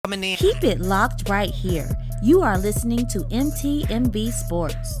coming in. Keep it locked right here. You are listening to NTMB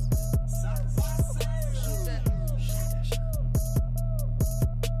Sports.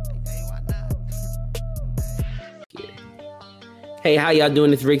 Hey, how y'all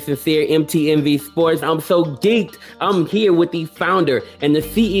doing? It's Rick Sincere, MTMV Sports. I'm so geeked. I'm here with the founder and the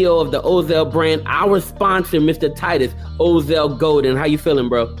CEO of the Ozell brand, our sponsor, Mr. Titus, Ozell Golden. How you feeling,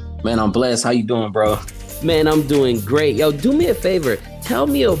 bro? Man, I'm blessed. How you doing, bro? Man, I'm doing great. Yo, do me a favor. Tell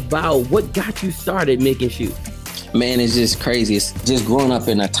me about what got you started making shoes. Man, it's just crazy. It's just growing up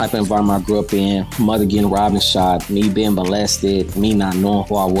in the type of environment I grew up in, mother getting robbed and shot, me being molested, me not knowing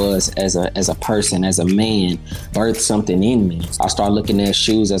who I was as a person, as a man, birthed something in me. I started looking at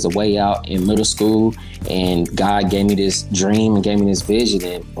shoes as a way out in middle school, and God gave me this dream and gave me this vision,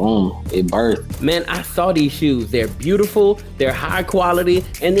 and boom, it birthed. Man, I saw these shoes. They're beautiful, they're high quality,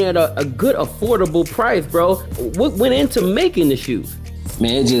 and they're at a good, affordable price, bro. What went into making the shoes?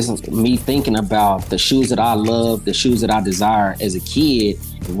 Man, it's just me thinking about the shoes that I love, the shoes that I desire as a kid.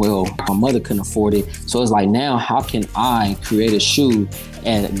 Well, my mother couldn't afford it. So it's like, now how can I create a shoe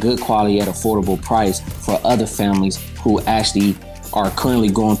at a good quality, at affordable price for other families who actually are currently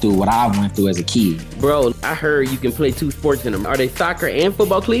going through what I went through as a kid? Bro, I heard you can play two sports in them. Are they soccer and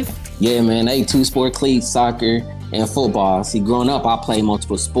football cleats? Yeah, man, they two sport cleats, soccer and football. See, growing up, I played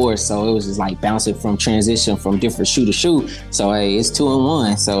multiple sports, so it was just like bouncing from transition from different shoe to shoe. So, hey, it's 2 in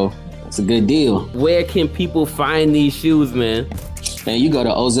 1, so it's a good deal. Where can people find these shoes, man? And you go to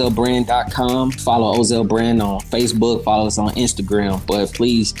ozellbrand.com, follow Ozell Brand on Facebook, follow us on Instagram, but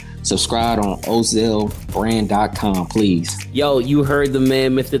please subscribe on ozellbrand.com, please. Yo, you heard the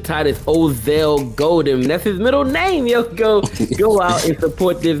man, Mr. Titus, Ozell Golden. That's his middle name, yo. Go out and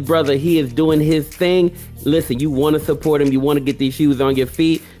support this brother. He is doing his thing. Listen, you want to support him. You want to get these shoes on your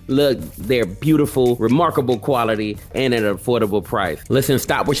feet. Look, they're beautiful, remarkable quality, and at an affordable price. Listen,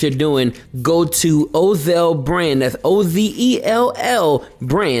 stop what you're doing. Go to Ozell Brand. That's OZELL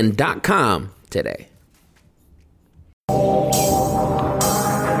brand.com today.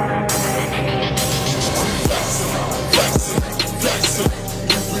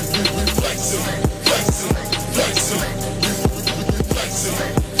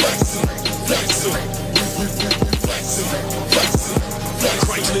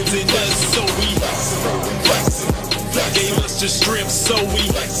 In us, so we gave us the strength, so we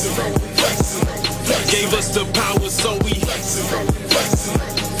gave us the power, so we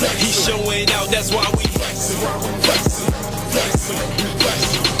he's showing out, that's why we.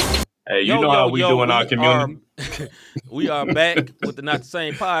 Hey, you know how we do in our community. We are back with the Not the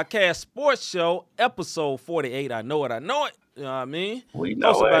Same Podcast Sports Show, episode 48. I know it. You know what I mean? We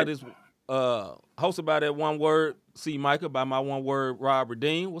know Hosted by that one word, C. Micah, by my one word, Rob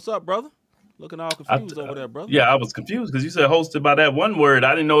Redeem. What's up, brother? Looking all confused over there, brother. Yeah, I was confused because you said hosted by that one word.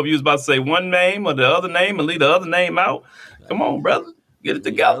 I didn't know if you was about to say one name or the other name and leave the other name out. Come on, brother. Get it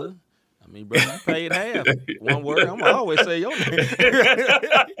together. Brother. I mean, brother, you paid half. One word. I'm going to always say your name.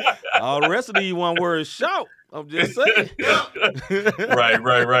 All the rest of these one words shout. I'm just saying. Right.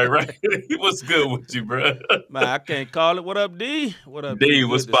 What's good with you, bro? Man, I can't call it. What up, D? What up, D?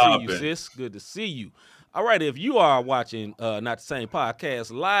 What's poppin'? Good to see you, sis. Good to see you. All right, if you are watching Not the Same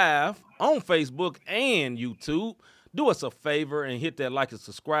Podcast live on Facebook and YouTube, do us a favor and hit that like and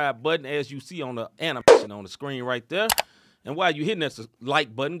subscribe button as you see on the animation on the screen right there. And while you're hitting that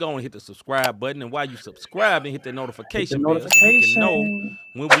like button, go and hit the subscribe button. And while you subscribe, then hit the notification bell so you can know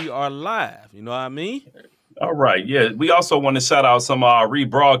when we are live. You know what I mean? All right, yeah. We also want to shout out some of our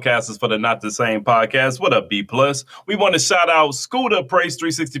rebroadcasters for the Not the Same Podcast. What up, B+? We want to shout out Scooter, Praise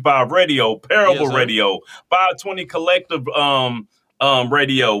 365 Radio, Parable Radio, 520 Collective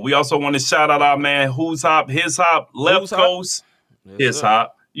Radio. We also want to shout out our man Who's Hop, His Hop, Left Coast, His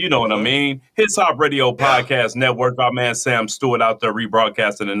Hop. You know what I mean? His Hop Radio Podcast Network. Our man Sam Stewart out there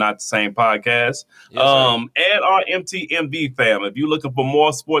rebroadcasting the Not the Same Podcast. And our MTMV fam. If you're looking for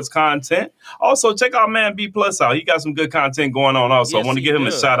more sports content, also check our man B+ out. He got some good content going on also. I want to give him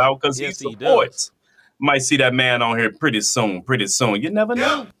a shout out because he supports. Might see that man on here pretty soon. You never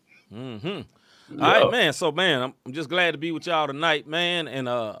know. Mm-hmm. All right, man. So, man, I'm just glad to be with y'all tonight, man. And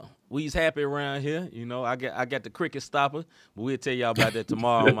we's happy around here. You know, I got the cricket stopper, but we'll tell y'all about that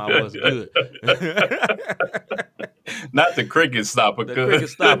tomorrow on my What's Good. Not the cricket stopper. The cricket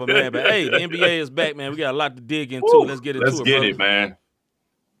stopper, man. But, hey, the NBA is back, man. We got a lot to dig into. Woo, let's get into Let's get it, man.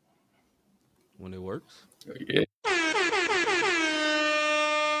 When it works. Yeah.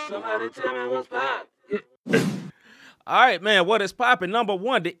 Somebody tell me what's pop. All right, man, what is popping? Number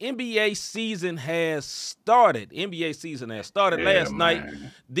one, the NBA season has started. NBA season has started last night.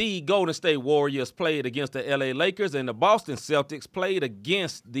 The Golden State Warriors played against the LA Lakers, and the Boston Celtics played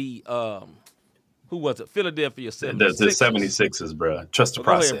against the, who was it? Philadelphia 76ers. The 76ers, bro. Trust the Go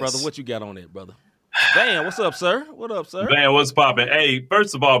process. ahead, brother. What you got on that, brother? Van, what's up, sir? What up, sir? Van, what's popping? Hey,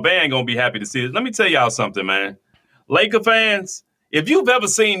 first of all, Van going to be happy to see it. Let me tell y'all something, man. Laker fans, if you've ever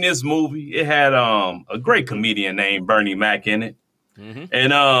seen this movie, it had a great comedian named Bernie Mac in it. Mm-hmm.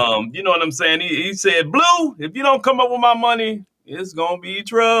 And you know what I'm saying? He said, Blue, if you don't come up with my money, it's going to be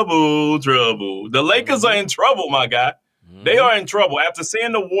trouble. The Lakers are in trouble, my guy. Mm-hmm. They are in trouble. After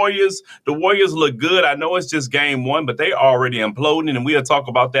seeing the Warriors look good. I know it's just game one, but they already imploding, and we'll talk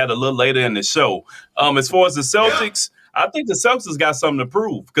about that a little later in the show. As far as the Celtics, I think the Celtics got something to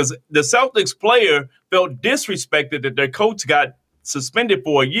prove because the Celtics player felt disrespected that their coach got suspended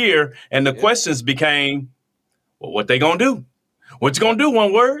for a year, and the questions became, well, what they gonna do? What you gonna do?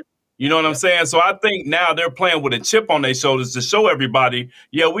 One word. You know what I'm saying? So I think now they're playing with a chip on their shoulders to show everybody,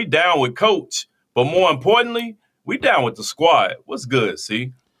 yeah, we down with coach, but more importantly, we down with the squad. What's good,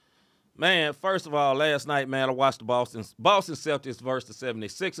 see? Man, first of all, last night, man, I watched the Boston Celtics versus the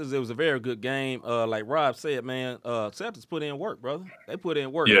 76ers. It was a very good game. Like Rob said, man, Celtics put in work, brother. They put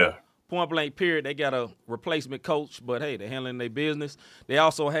in work. Yeah. Point blank period. They got a replacement coach, but hey, they're handling their business. They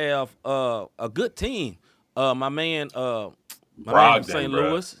also have a good team. My man from St.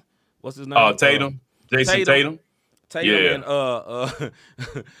 Louis. What's his name? Tatum. Jason Tatum. Tatum and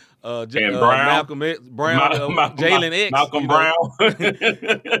Brown. Malcolm X, Jalen X. Malcolm Brown.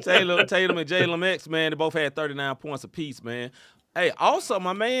 Tatum and Jalen X, man, they both had 39 points apiece, man. Hey, also,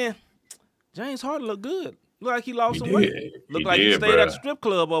 my man, James Harden looked good. Looked like he lost some weight. Looked like he stayed at the strip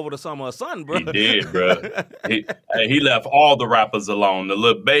club over the summer or something, bro. He did, bro. He left all the rappers alone. The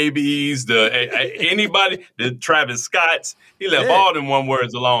little babies, anybody, the Travis Scotts. He left all them one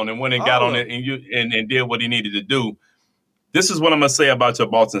words alone and went and got on it and did what he needed to do. This is what I'm going to say about your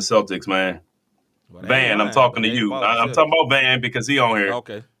Boston Celtics, man. Well, Van, I'm talking to you. I'm talking about Van because he on here.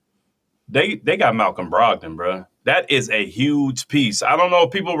 Okay. They got Malcolm Brogdon, bro. That is a huge piece. I don't know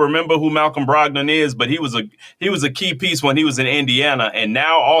if people remember who Malcolm Brogdon is, but he was a key piece when he was in Indiana, and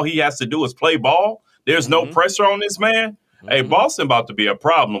now all he has to do is play ball. There's no pressure on this man. Hey, Boston about to be a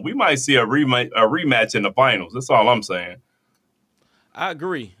problem. We might see a rematch in the finals. That's all I'm saying. I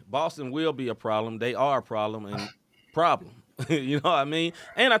agree. Boston will be a problem. They are a problem and problem. You know what I mean?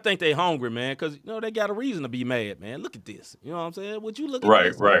 And I think they hungry, man, because, you know, they got a reason to be mad, man. Look at this. You know what I'm saying? Would you look at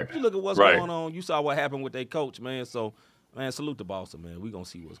this? Right. You look at what's going on. You saw what happened with their coach, man. So, man, salute to Boston, man. We're going to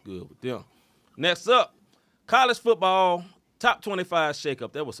see what's good with them. Next up, college football, top 25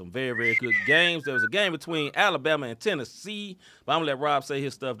 shakeup. There was some very, very good games. There was a game between Alabama and Tennessee. But I'm going to let Rob say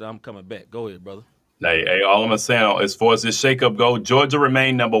his stuff, then I'm coming back. Go ahead, brother. Hey, all I'm saying, as far as this shakeup go, Georgia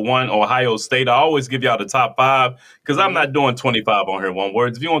remained number one. Ohio State, I always give y'all the top five because I'm not doing 25 on here, one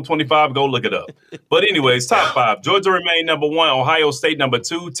words. If you want 25, go look it up. But anyways, top five. Georgia remained number one. Ohio State number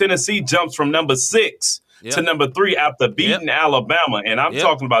two. Tennessee jumps from number 6 to number 3 after beating Alabama. And I'm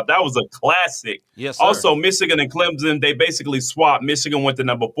talking about that was a classic. Yes, sir. Also, Michigan and Clemson, they basically swapped. Michigan went to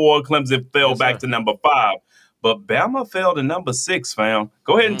number 4. Clemson fell back to number 5. But Bama fell to number 6, fam.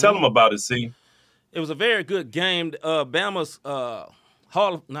 Go ahead and tell them about it, see. It was a very good game. Bama's not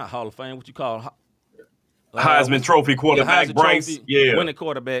Hall of Fame, what you call it? Heisman Trophy quarterback, Bryce. Winning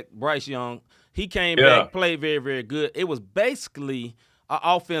quarterback, Bryce Young. He came back, played very, very good. It was basically an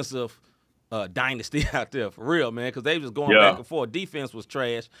offensive dynasty out there, for real, man, because they was going back and forth. Defense was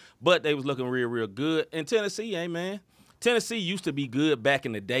trash, but they was looking real, real good. And Tennessee, man. Tennessee used to be good back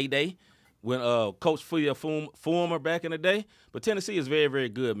in the day. When Coach Fulmer back in the day. But Tennessee is very, very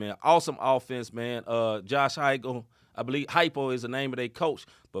good, man. Awesome offense, man. Josh Heupel, I believe Heupel is the name of their coach.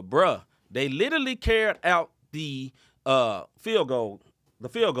 But, bruh, they literally carried out the field goal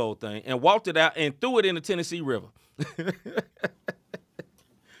thing and walked it out and threw it in the Tennessee River.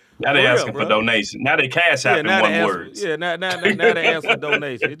 Now they asking for donation. Now they cash out in one word. Yeah, now they ask for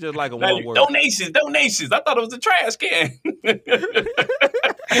donation. It's just like a one word. Donations. I thought it was a trash can.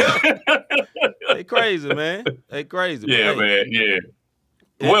 They crazy, man. They crazy. Yeah, man. Yeah.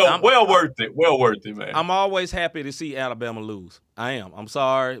 Well worth it, man. I'm always happy to see Alabama lose. I am. I'm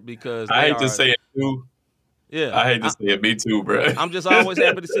sorry because I hate to say it too. Yeah, I hate to say it. Me too, bro. I'm just always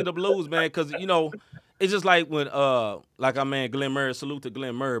happy to see them lose, man, because, you know, it's just like when, like our man Glenn Murray, salute to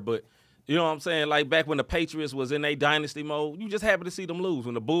Glenn Murray, but you know what I'm saying? Like back when the Patriots was in their dynasty mode, you just happy to see them lose.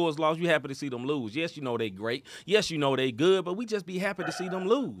 When the Bulls lost, you happy to see them lose. Yes, you know they great. Yes, you know they good, but we just be happy to see them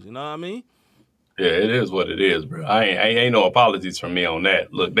lose. You know what I mean? Yeah, it is what it is, bro. I ain't no apologies from me on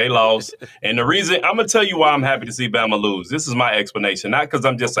that. Look, they lost, and the reason I'm gonna tell you why I'm happy to see Bama lose. This is my explanation, not because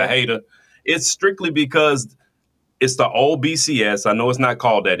I'm just a hater. It's strictly because it's the old BCS. I know it's not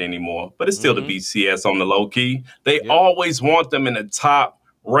called that anymore, but it's still the BCS on the low key. They always want them in the top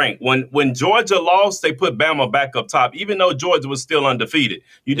rank. When Georgia lost, they put Bama back up top, even though Georgia was still undefeated.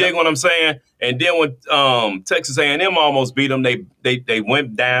 You dig what I'm saying? And then when Texas A&M almost beat them, they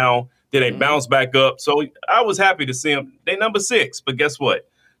went down. Then they bounced back up. So I was happy to see them. They number 6, but guess what?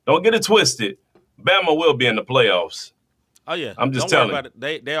 Don't get it twisted. Bama will be in the playoffs. Oh yeah, I'm just Don't worry telling about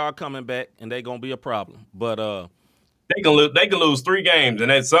it. They are coming back, and they're gonna be a problem. But They can lose 3 games, and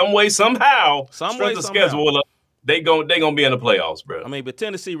then some way, somehow, strength of schedule, they gonna be in the playoffs, bro. I mean, but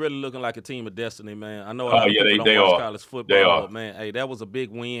Tennessee really looking like a team of destiny, man. I know a Oh lot of yeah, people they don't watch are. college football, They are. but man, hey, that was a big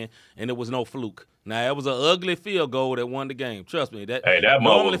win, and it was no fluke. Now it was an ugly field goal that won the game. Trust me, that mug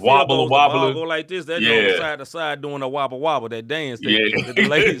normally was field goals, the wobbly. ball go like this. That goes side to side doing a wobble, that dance that the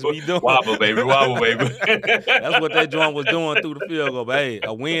ladies be doing. Wobble, baby. That's what that joint was doing through the field goal. But hey,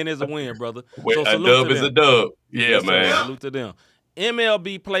 a win is a win, brother. So a dub is a dub. Yeah, yes, man. Salute to them.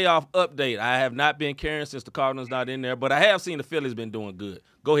 MLB playoff update. I have not been caring since the Cardinals not in there, but I have seen the Phillies been doing good.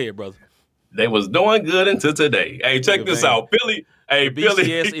 Go ahead, brother. They was doing good until today. Hey, check this out. Philly. Hey,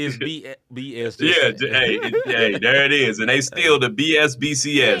 BCS Philly. is BS. Hey, there it is. And they still the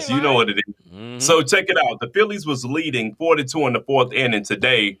BCS. You know what it is. Mm-hmm. So check it out. The Phillies was leading 4-2 in the 4th inning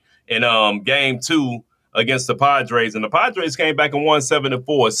today in game 2 against the Padres. And the Padres came back and won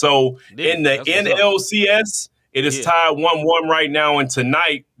 7-4. So in the NLCS, it is tied 1-1 right now. And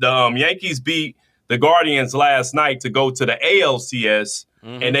tonight, the Yankees beat the Guardians last night to go to the ALCS.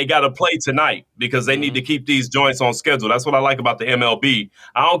 And they got to play tonight because they need to keep these joints on schedule. That's what I like about the MLB.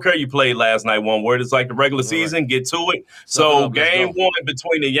 I don't care you played last night one word. It's like the regular season. Get to it. So game 1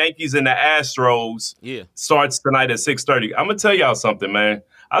 between the Yankees and the Astros starts tonight at 6:30. I'm gonna tell y'all something, man.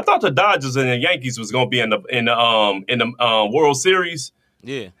 I thought the Dodgers and the Yankees was gonna be in the World Series.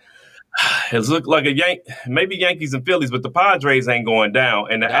 Yeah. It looked like maybe Yankees and Phillies, but the Padres ain't going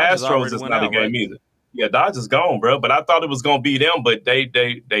down, and the Astros is not a game either. Yeah, Dodgers gone, bro. But I thought it was gonna be them, but they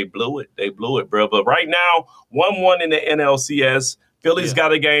blew it. They blew it, bro. But right now, 1-1 in the NLCS. Phillies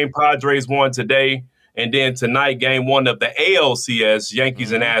got a game. Padres won today, and then tonight, game 1 of the ALCS,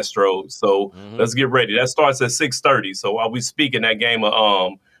 Yankees and Astros. So let's get ready. That starts at 6:30. So while we speaking, that game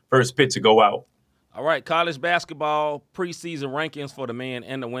of first pitch to go out. All right, college basketball preseason rankings for the men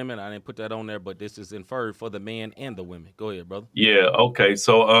and the women. I didn't put that on there, but this is inferred for the men and the women. Go ahead, brother. Yeah, okay.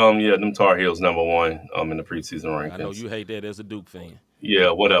 So them Tar Heels number 1 in the preseason rankings. I know you hate that as a Duke fan. Yeah,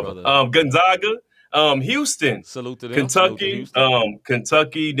 whatever. Gonzaga, Houston, salute to them. Kentucky,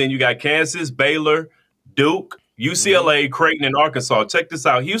 Kentucky. Then you got Kansas, Baylor, Duke, UCLA, Creighton, and Arkansas. Check this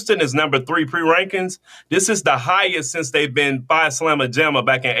out. Houston is number 3 pre-rankings. This is the highest since they've been Phi Slamma Jamma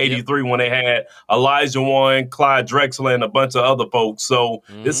back in '83 when they had Elijah Warren, Clyde Drexler, and a bunch of other folks. So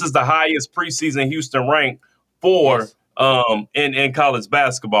this is the highest preseason Houston rank for in college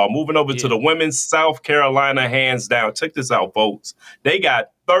basketball. Moving over to the women's, South Carolina, hands down. Check this out, folks. They got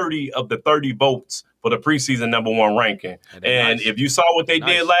 30 of the 30 votes for the preseason number 1 ranking. And if you saw what they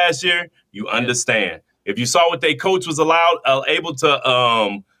did last year, you understand. If you saw what their coach was able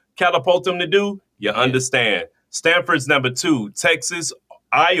to catapult them to do, you understand. Stanford's number 2, Texas,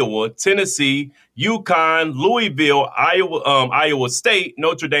 Iowa, Tennessee, UConn, Louisville, Iowa State,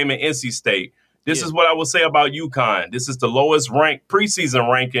 Notre Dame, and NC State. This is what I will say about UConn. This is the lowest ranked preseason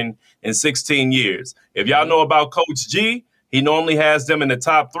ranking in 16 years. If y'all know about Coach G, he normally has them in the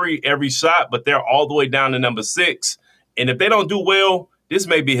top 3 every shot, but they're all the way down to number 6. And if they don't do well, this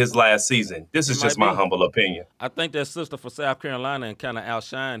may be his last season. This is just my humble opinion. I think that sister for South Carolina and kind of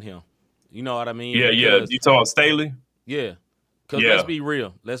outshined him. You know what I mean? Yeah. You talking about Staley? Yeah. Because let's be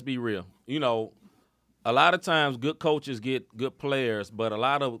real. You know, a lot of times good coaches get good players, but a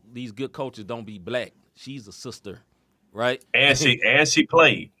lot of these good coaches don't be black. She's a sister, right? And she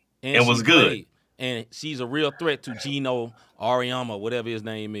played and was good. And she's a real threat to Gino Auriemma, whatever his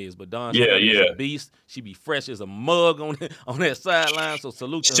name is. But Don is a beast. She be fresh as a mug on that sideline. So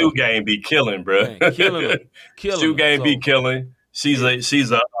salute to her. Shoe game be killing, bro. Man, killing her. Shoe game be killing. She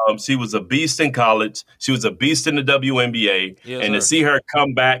was a beast in college. She was a beast in the WNBA. And to see her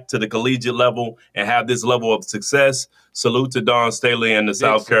come back to the collegiate level and have this level of success, salute to Dawn Staley and the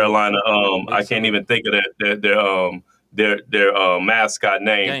South Carolina. I can't even think of their mascot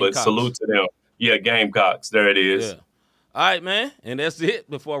name, but salute to them. Yeah, Gamecocks. There it is. Yeah. All right, man. And that's it.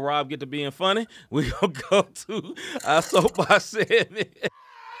 Before Rob get to being funny, we're going to go to our soapbox segment.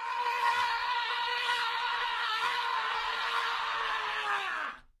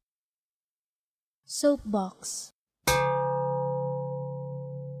 Soapbox.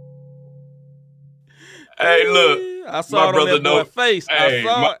 Hey, look. I saw it on that boy's face. Hey,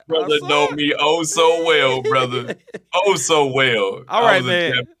 my brother know me oh so well, brother. Oh so well. All right,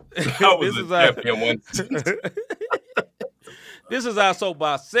 man. I was a champion once. This is our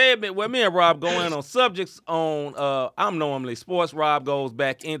soapbox segment where me and Rob go in on subjects on. I'm normally sports. Rob goes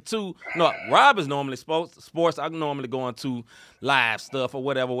back into Rob is normally sports. I normally go into live stuff or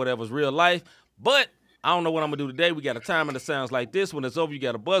whatever's real life. But I don't know what I'm gonna do today. We got a timer that sounds like this. When it's over, you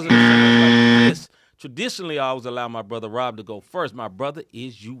got a buzzer that sounds like this. Traditionally, I always allow my brother Rob to go first. My brother,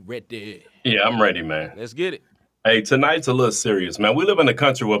 is you ready? Yeah, I'm ready, man. Let's get it. Hey, tonight's a little serious, man. We live in a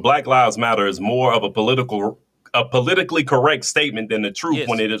country where Black Lives Matter is more of a politically correct statement than the truth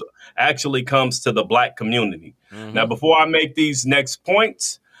when it actually comes to the Black community. Mm-hmm. Now, before I make these next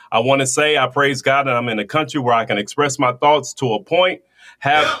points, I want to say I praise God that I'm in a country where I can express my thoughts to a point.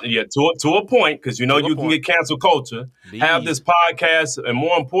 To a point, because you can get cancel culture. Have this podcast, and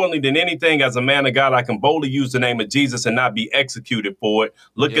more importantly than anything, as a man of God, I can boldly use the name of Jesus and not be executed for it.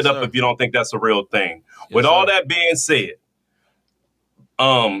 Look it up if you don't think that's a real thing. With all that being said,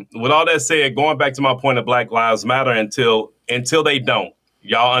 going back to my point of Black Lives Matter until they don't.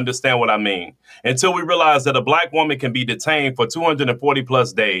 Y'all understand what I mean? Until we realize that a Black woman can be detained for 240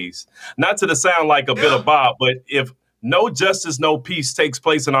 plus days. Not to sound like a bit of Bob, but if no justice, no peace takes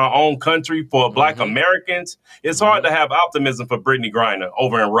place in our own country for Black Americans, it's hard to have optimism for Brittany Griner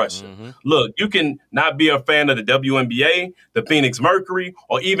over in Russia. Look, you can not be a fan of the WNBA, the Phoenix Mercury,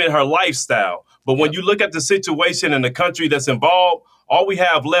 or even her lifestyle. But when you look at the situation in the country that's involved, all we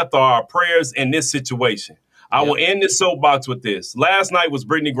have left are our prayers in this situation. I will end this soapbox with this. Last night was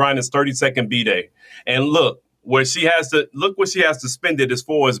Brittany Griner's 32nd B-Day. And look what she has to spend it as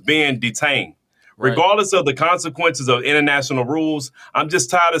far as being detained. Regardless of the consequences of international rules, I'm just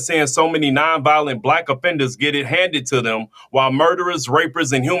tired of seeing so many nonviolent Black offenders get it handed to them while murderers,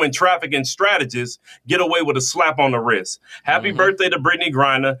 rapists, and human trafficking strategists get away with a slap on the wrist. Happy birthday to Brittany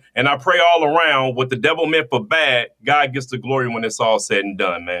Griner, and I pray all around what the devil meant for bad, God gets the glory when it's all said and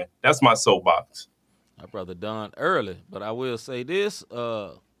done, man. That's my soapbox. My brother done early, but I will say this,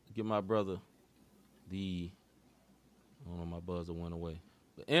 give my brother my buzzer went away.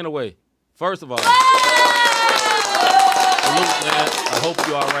 But anyway, first of all, salute, man. I hope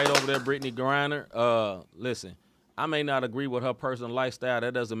you're all right over there, Brittany Griner. Listen, I may not agree with her personal lifestyle.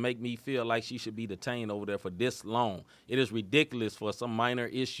 That doesn't make me feel like she should be detained over there for this long. It is ridiculous for some minor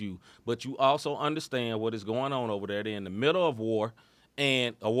issue, but you also understand what is going on over there. They're in the middle of war,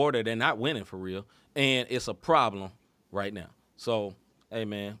 and a war that they're not winning for real, and it's a problem right now. So, hey,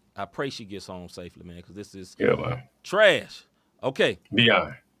 man, I pray she gets home safely, man, because this is trash. Okay.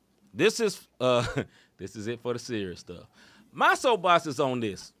 Beyond. This is it for the serious stuff. My soapbox is on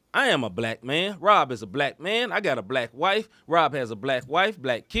this. I am a Black man. Rob is a Black man. I got a Black wife. Rob has a Black wife,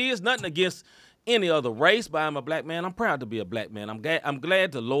 Black kids. Nothing against any other race, but I'm a Black man. I'm proud to be a Black man. I'm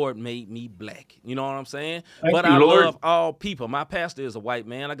glad the Lord made me Black. You know what I'm saying? But I love all people. My pastor is a white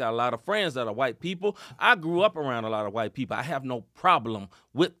man. I got a lot of friends that are white people. I grew up around a lot of white people. I have no problem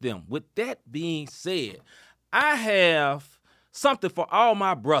with them. With that being said, I have something for all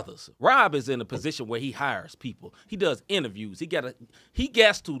my brothers. Rob is in a position where he hires people. He does interviews. He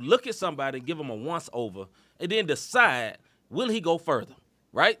gets to look at somebody and give them a once over and then decide, will he go further,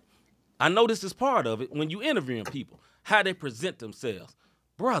 right? I know this is part of it when you interviewing people, how they present themselves.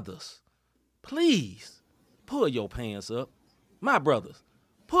 Brothers, please pull your pants up. My brothers,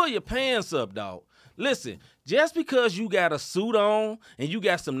 pull your pants up, dog. Listen, just because you got a suit on and you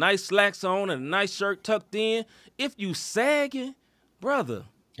got some nice slacks on and a nice shirt tucked in, if you sagging, brother,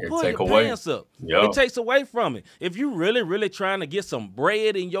 pull your pants up. It takes away from it. If you really, really trying to get some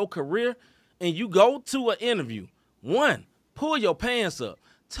bread in your career and you go to an interview, 1, pull your pants up.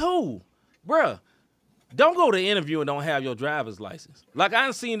 2, bruh, don't go to the interview and don't have your driver's license. Like,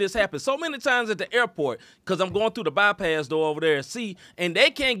 I've seen this happen so many times at the airport because I'm going through the bypass door over there and they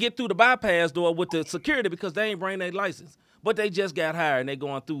can't get through the bypass door with the security because they ain't bring their license. But they just got hired and they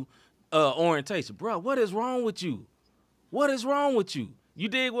going through orientation. Bro, what is wrong with you? What is wrong with you? You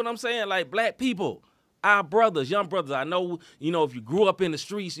dig what I'm saying? Like, Black people, our brothers, young brothers, I know, if you grew up in the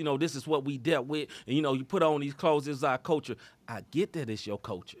streets, this is what we dealt with. And, you put on these clothes, this is our culture. I get that it's your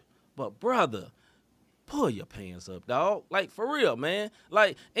culture. But, brother, pull your pants up, dog. Like, for real, man.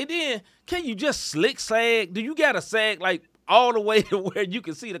 Like, and then, can you just slick sag? Do you got to sag, like, all the way to where you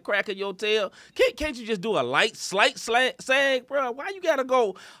can see the crack of your tail? Can't you just do a slight sag, bro? Why you got to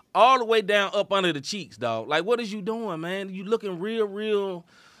go all the way down up under the cheeks, dog? Like, what is you doing, man? You looking real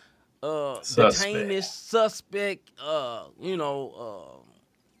detainish, suspect,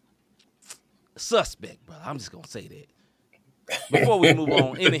 suspect, brother. I'm just gonna say that. Before we move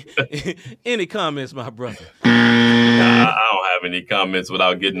on, any comments, my brother? I don't have any comments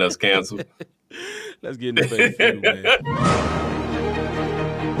without getting us canceled. Let's get into the feud, man.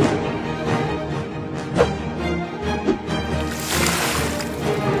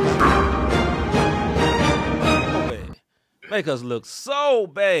 Make us look so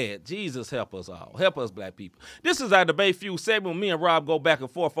bad. Jesus, help us all. Help us, black people. This is our Debate Feud segment. Me and Rob go back and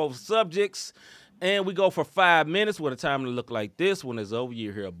forth over subjects, and we go for 5 minutes with a time to look like this. When it's over,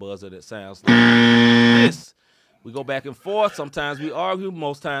 you hear a buzzer that sounds like this. We go back and forth. Sometimes we argue.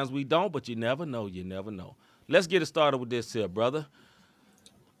 Most times we don't, but you never know. You never know. Let's get it started with this here, brother.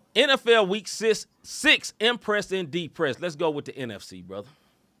 NFL Week 6, impressed and depressed. Let's go with the NFC, brother.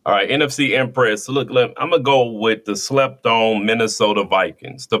 All right, NFC impress. Look, I'm gonna go with the slept-on Minnesota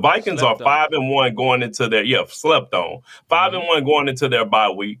Vikings. The Vikings are 5-1 going into their slept-on 5-1 going into their bye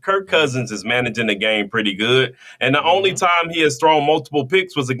week. Kirk Cousins is managing the game pretty good, and the only time he has thrown multiple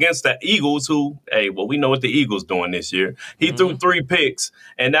picks was against the Eagles, who, we know what the Eagles doing this year. He threw 3 picks,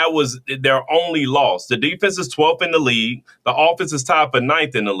 and that was their only loss. The defense is 12th in the league. The offense is tied for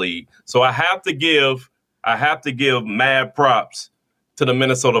 9th in the league. So I have to give mad props to the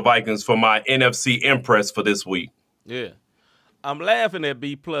Minnesota Vikings for my NFC impress for this week. Yeah. I'm laughing at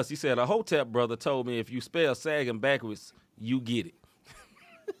B+. He said, a Hotep brother told me if you spell sagging backwards, you get it.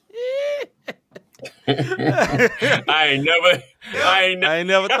 I ain't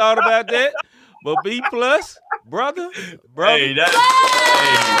never thought about that. But B+, brother. Hey,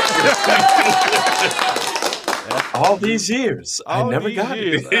 all these years, I never got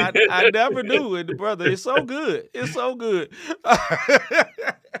it. I never do it, brother. It's so good. It's so good. All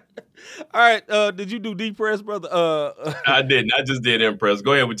right. Did you do depress, brother? I didn't. I just did impress.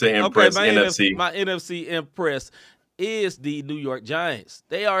 Go ahead with your impress NFC. My NFC impress is the New York Giants.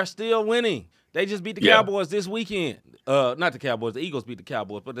 They are still winning. They just beat the Cowboys this weekend. Not the Cowboys. The Eagles beat the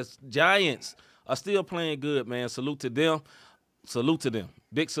Cowboys. But the Giants are still playing good, man. Salute to them. Salute to them.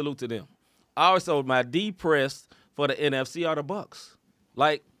 Big salute to them. Also, my depressed for the NFC are the Bucks.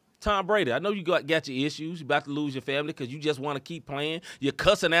 Like Tom Brady, I know you got your issues. You're about to lose your family because you just want to keep playing. You're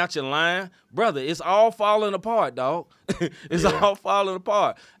cussing out your line. Brother, it's all falling apart, dog. It's all falling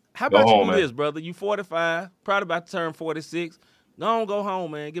apart. How about you do this, brother? You 45, probably about to turn 46. Go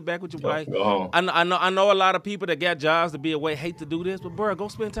home, man. Get back with your wife. Go home. I know a lot of people that got jobs to be away hate to do this, but, bro, go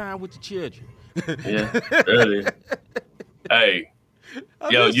spend time with your children. Yeah, really. Hey.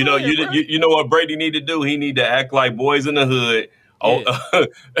 Yo, you know what Brady need to do? He need to act like Boys in the Hood.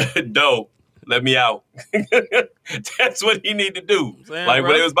 Dope. Let me out. That's what he need to do. Like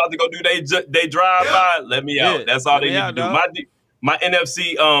when they was about to go do they drive by, let me out. That's all they need to do. My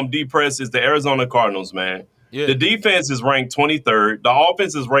NFC depress is the Arizona Cardinals, man. Yeah. The defense is ranked 23rd. The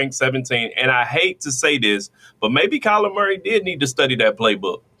offense is ranked 17th. And I hate to say this, but maybe Kyler Murray did need to study that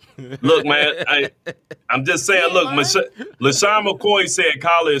playbook. Look, man, I'm just saying, look, LaShawn McCoy said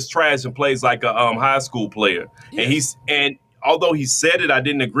Kyler is trash and plays like a high school player. Yes. And although he said it, I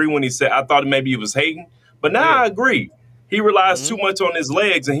didn't agree when he said, I thought maybe he was hating. But now I agree. He relies too much on his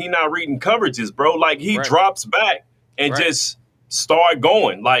legs and he not reading coverages, bro. Like he drops back and just start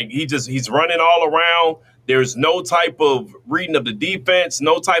going. Like he's running all around. There's no type of reading of the defense,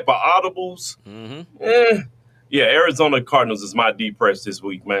 no type of audibles. Yeah, Arizona Cardinals is my depress this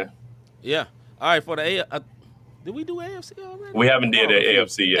week, man. Yeah. All right, for the did we do AFC already? We haven't did the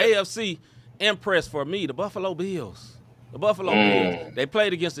AFC yet. AFC impressed for me, the Buffalo Bills. The Buffalo Bills. They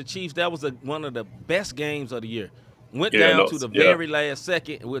played against the Chiefs. That was one of the best games of the year. Went down to the very last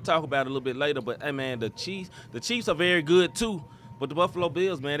second. We'll talk about it a little bit later. But, hey, man, the Chiefs are very good, too. But the Buffalo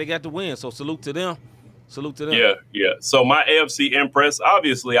Bills, man, they got the win. So, salute to them. Salute to them. Yeah. So my AFC impress,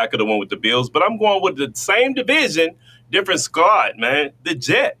 obviously I could have went with the Bills, but I'm going with the same division, different squad, man. The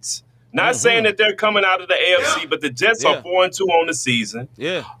Jets. Not saying that they're coming out of the AFC, but the Jets are 4-2 on the season.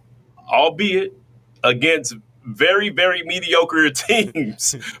 Yeah. Albeit against very, very mediocre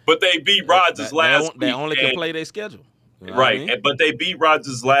teams. But they beat Rodgers last week. They only can play their schedule. You know right. But they beat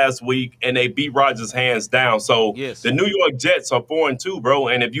Rodgers last week, and they beat Rodgers hands down. So the New York Jets are 4-2, bro.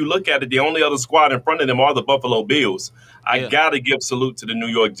 And if you look at it, the only other squad in front of them are the Buffalo Bills. I got to give salute to the New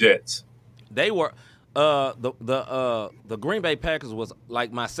York Jets. They were the Green Bay Packers was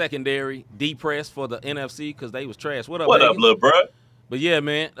like my secondary depress for the NFC because they was trash. What up, little bro? But, yeah,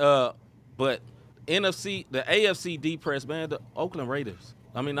 man. But the AFC depress, man, the Oakland Raiders.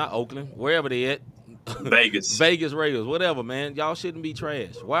 I mean, not Oakland, wherever they at. Vegas Raiders, whatever, man. Y'all shouldn't be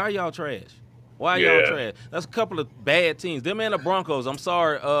trash. Why are y'all trash? Why are y'all trash? That's a couple of bad teams. Them and the Broncos. I'm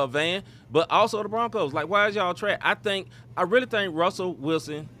sorry, Van, but also the Broncos. Like, why is y'all trash? I really think Russell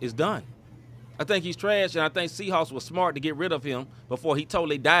Wilson is done. I think he's trash, and I think Seahawks was smart to get rid of him before he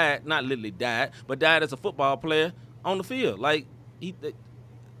totally died. Not literally died, but died as a football player on the field. Like, he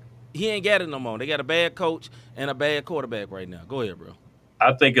ain't got it no more. They got a bad coach and a bad quarterback right now. Go ahead, bro.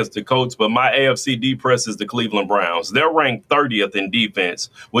 I think it's the coach, but my AFC depress is the Cleveland Browns. They're ranked 30th in defense,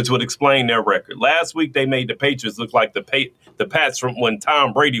 which would explain their record. Last week, they made the Patriots look like the Pats from when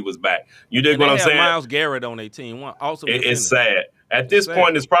Tom Brady was back. You dig what I'm saying? Myles Garrett on their team. Awesome. It's sad. At this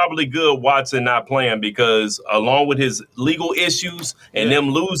point, it's probably good Watson not playing because along with his legal issues and them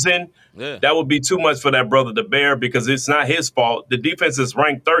losing, that would be too much for that brother to bear because it's not his fault. The defense is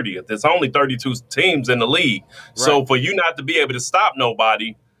ranked 30th. There's only 32 teams in the league. Right. So for you not to be able to stop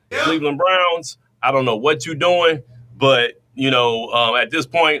nobody, Cleveland Browns, I don't know what you're doing, but you know, at this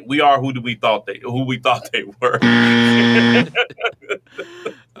point, we are who we thought they were.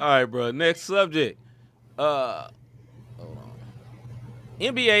 All right, bro. Next subject.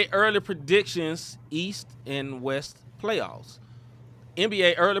 NBA early predictions, East and West playoffs.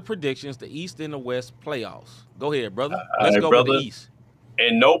 NBA early predictions, the East and the West playoffs. Go ahead, brother. Let's go with the East.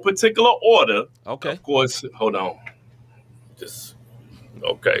 In no particular order. Okay. Of course, hold on.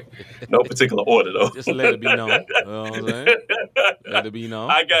 Okay. No particular order, though. Just let it be known. You know what I'm saying? Let it be known.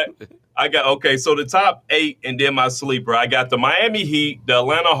 I got, okay, so the top 8 and then my sleeper. I got the Miami Heat, the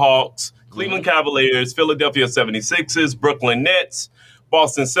Atlanta Hawks, Cleveland Cavaliers, Philadelphia 76ers, Brooklyn Nets,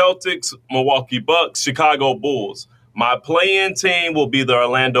 Boston Celtics, Milwaukee Bucks, Chicago Bulls. My play-in team will be the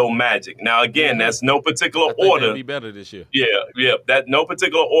Orlando Magic. Now, again, that's no particular order. They'll be better this year. Yeah. That no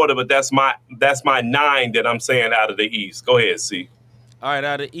particular order, but that's my 9 that I'm saying out of the East. Go ahead, C. All right,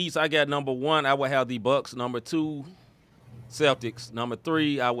 out of the East, I got number 1. I would have the Bucks. Number 2, Celtics. Number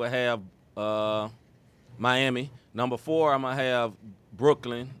 3, I would have Miami. Number 4, I'm gonna have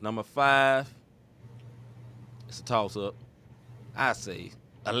Brooklyn. Number 5, it's a toss-up. I say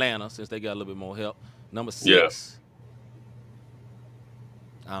Atlanta, since they got a little bit more help. Number 6,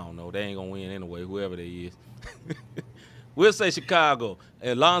 I don't know. They ain't going to win anyway, whoever they is. We'll say Chicago.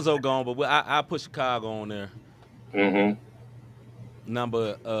 Alonzo gone, but I put Chicago on there. Mm-hmm.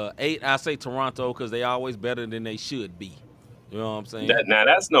 Number 8, I say Toronto because they always better than they should be. You know what I'm saying? Now,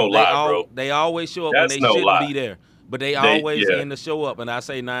 that's no lie, bro. They always show up when they shouldn't be there. But they always end the show up, and I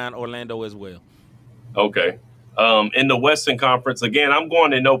say 9, Orlando as well. Okay. In the Western Conference, again, I'm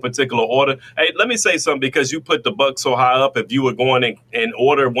going in no particular order. Hey, let me say something because you put the Bucks so high up. If you were going in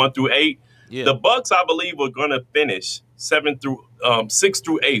order 1 through 8, the Bucks, I believe, are going to finish 6 through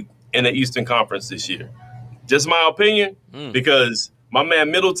 8 in the Eastern Conference this year. Just my opinion, because my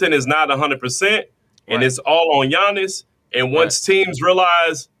man Middleton is not 100%, and it's all on Giannis. And once teams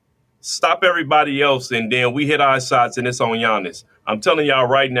realize, stop everybody else, and then we hit our shots, and it's on Giannis. I'm telling y'all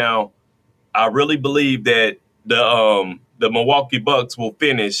right now, I really believe that the Milwaukee Bucks will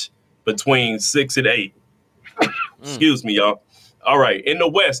finish between 6 and 8. Excuse me, y'all. All right. In the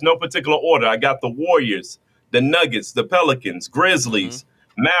West, no particular order. I got the Warriors, the Nuggets, the Pelicans, Grizzlies,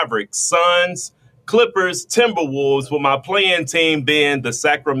 Mavericks, Suns, Clippers, Timberwolves, with my playing team being the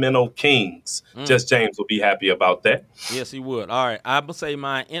Sacramento Kings. Just James will be happy about that. Yes, he would. All right. I would say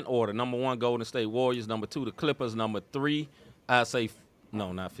mine in order. Number 1, Golden State Warriors. Number 2, the Clippers. Number 3, I say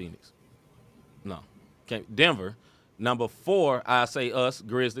no, not Phoenix. No. Denver. Number 4, I say us,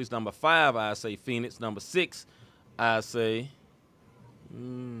 Grizzlies. Number 5, I say Phoenix. Number 6, I say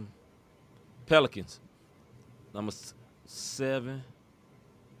Pelicans. Number 7,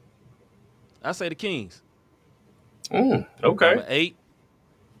 I say the Kings. Okay. Number 8,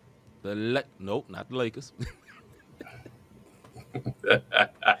 nope, not the Lakers.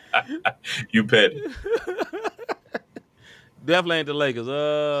 You petty. Definitely ain't the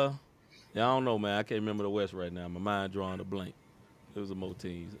Lakers. Yeah, I don't know, man. I can't remember the West right now. My mind drawing a blank. It was a more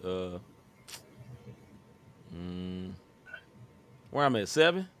teams. Where I'm at,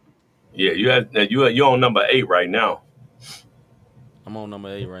 7? Yeah, you're on number 8 right now. I'm on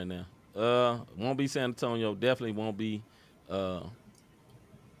number 8 right now. Won't be San Antonio. Definitely won't be.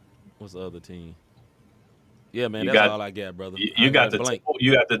 What's the other team? Yeah, man, that's all I got, brother. You got the Timberwolves.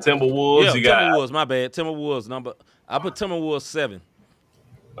 Yeah, you Timberwolves. My bad. Timberwolves I put Timberwolves 7.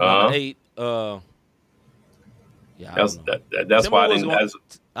 Number 8. That's why I didn't.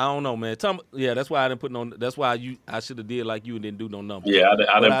 I don't know, man. That's why I didn't put no. That's why I should have did like you and didn't do no numbers. Yeah, I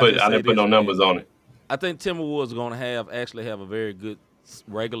didn't put no numbers on it. I think Timberwolves are going to actually have a very good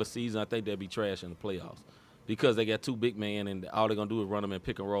regular season. I think they'll be trash in the playoffs because they got 2 big men and all they're going to do is run them in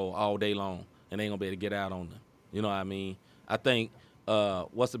pick and roll all day long, and they ain't going to be able to get out on them. You know what I mean? I think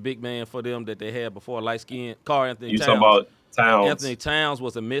what's the big man for them that they had before, light skin? Karl Anthony Towns. You talking about Towns? Anthony Towns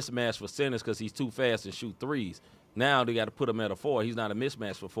was a mismatch for centers because he's too fast to shoot threes. Now they got to put him at a 4. He's not a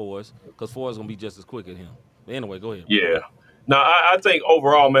mismatch for 4s because 4 is going to be just as quick as him. But anyway, go ahead. Yeah. Now, I think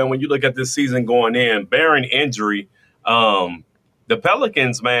overall, man, when you look at this season going in, bearing injury, the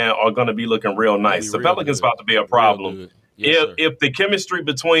Pelicans, man, are going to be looking real nice. The Pelicans about to be a problem. Yes, If the chemistry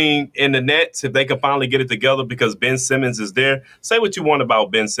between in the Nets, if they can finally get it together because Ben Simmons is there, say what you want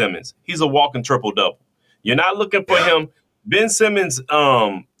about Ben Simmons. He's a walking triple-double. You're not looking for him. Ben Simmons'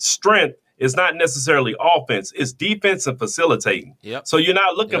 strength is not necessarily offense. It's defense and facilitating. Yep. So you're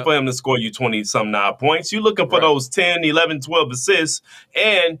not looking for him to score you 20-some-9 points. You're looking for those 10, 11, 12 assists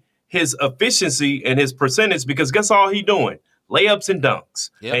and his efficiency and his percentage because guess all he doing? Layups and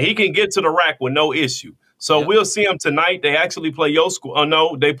dunks. Yep. And he can get to the rack with no issue. So we'll see him tonight. They actually play your school. Oh,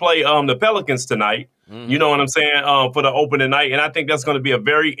 no, they play the Pelicans tonight. You know what I'm saying? For the opening night. And I think that's going to be a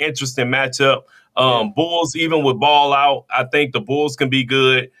very interesting matchup. Bulls, even with ball out, I think the Bulls can be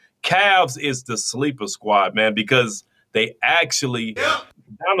good. Cavs is the sleeper squad, man, because they actually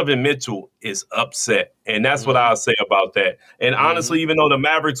Donovan Mitchell is upset. And that's what I'll say about that. And honestly, even though the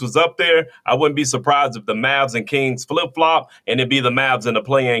Mavericks was up there, I wouldn't be surprised if the Mavs and Kings flip-flop and it'd be the Mavs in the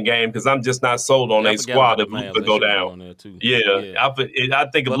play-in game because I'm just not sold on a squad if Luka go down. I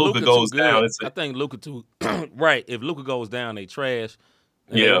think if Luka goes down, I think Luka too. Right. If Luka goes down, they trash.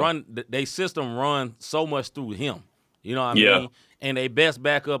 And they system run so much through him. You know what I mean? And their best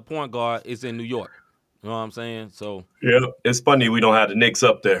backup point guard is in New York. You know what I'm saying? So it's funny we don't have the Knicks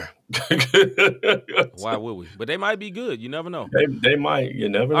up there. Why would we? But they might be good. You never know. They might. You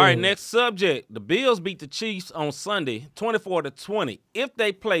never know. All right, next subject. The Bills beat the Chiefs on Sunday, 24-20. If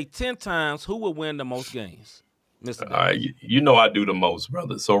they play 10 times, who will win the most games? Mr. All right, you know I do the most,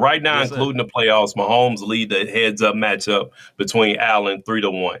 brother. So right now, including the playoffs, Mahomes lead the heads-up matchup between Allen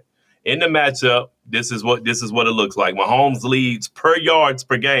 3-1. In the matchup, this is what it looks like. Mahomes leads per yards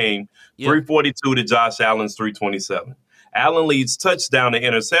per game, 342 to Josh Allen's 327. Allen leads touchdown to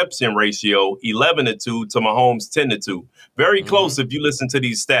interception ratio 11-2 to Mahomes 10-2. Very close if you listen to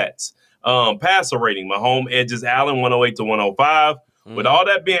these stats. Passer rating, Mahomes edges Allen 108 to 105. With all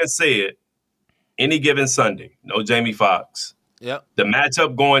that being said, any given Sunday, no Jamie Foxx. Yep. The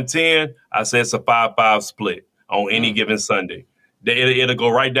matchup going 10, I say it's a 5-5 split on any given Sunday. It'll go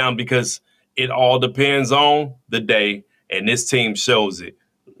right down because it all depends on the day, and this team shows it.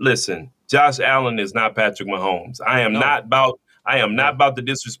 Listen, Josh Allen is not Patrick Mahomes. I am not about to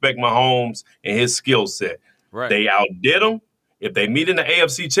disrespect Mahomes and his skill set. Right. They outdid him. If they meet in the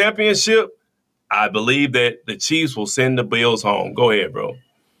AFC Championship, I believe that the Chiefs will send the Bills home. Go ahead, bro.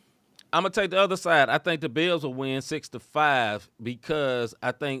 I'm gonna take the other side. I think the Bills will win 6-5 because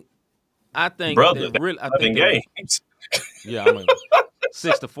I think brother, really, I think games. Yeah, I mean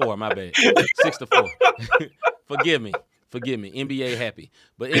 6-4. My bad. 6-4. Forgive me. NBA happy.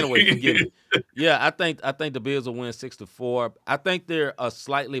 But anyway, forgive me. Yeah, I think the Bills will win 6-4. I think they're a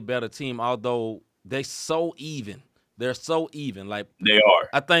slightly better team, although they're so even. They're so even. Like they are.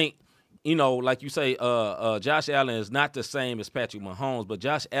 I think, like you say, Josh Allen is not the same as Patrick Mahomes, but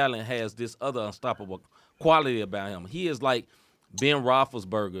Josh Allen has this other unstoppable quality about him. He is like Ben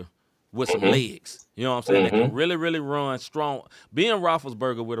Roethlisberger with some legs. You know what I'm saying? They can really, really run strong. Ben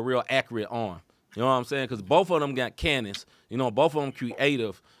Roethlisberger with a real accurate arm. You know what I'm saying? Because both of them got cannons. Both of them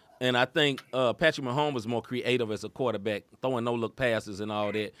creative. And I think Patrick Mahomes is more creative as a quarterback, throwing no-look passes and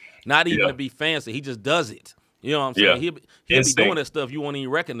all that. Not even to be fancy. He just does it. You know what I'm saying? He'll be doing that stuff. You won't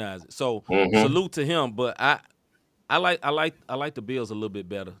even recognize it. So salute to him. But I like the Bills a little bit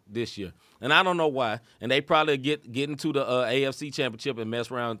better this year. And I don't know why. And they probably get into the AFC Championship and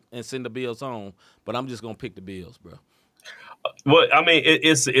mess around and send the Bills home. But I'm just going to pick the Bills, bro. Well, I mean,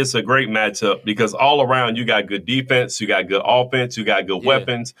 it's a great matchup because all around you got good defense, you got good offense, you got good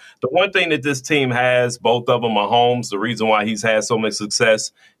weapons. The one thing that this team has, both of them, Mahomes, the reason why he's had so much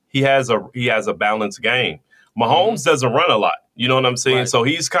success, he has a balanced game. Mahomes doesn't run a lot. You know what I'm saying? Right. So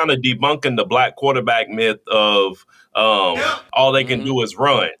he's kind of debunking the black quarterback myth of all they can do is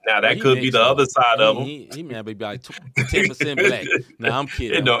run. Now, that could be the other side of him. He may be like 10% black. No, I'm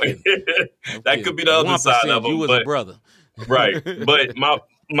kidding. That could be the other side of him. You as a brother. Right. But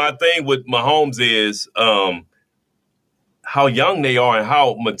my thing with Mahomes is how young they are and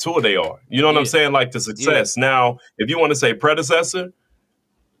how mature they are. You know what I'm saying? Like the success. Now, if you want to say predecessor,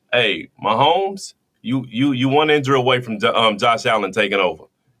 hey, Mahomes, you one injury away from Josh Allen taking over.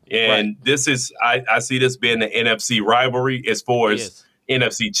 And this is, I see this being the NFC rivalry as far as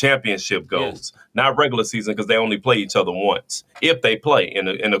NFC championship goes. Not regular season because they only play each other once, if they play in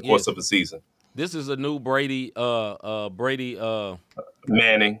the course of a season. This is a new Brady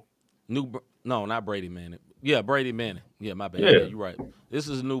Manning. No, not Brady Manning. Yeah, Brady Manning. Yeah, my bad. Yeah, you're right. This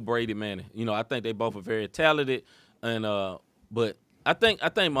is a new Brady Manning. I think they both are very talented. But I think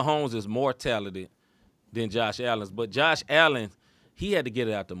Mahomes is more talented than Josh Allen. But Josh Allen, he had to get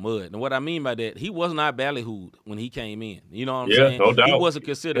it out the mud. And what I mean by that, he was not ballyhooed when he came in. You know what I'm saying? No doubt. He wasn't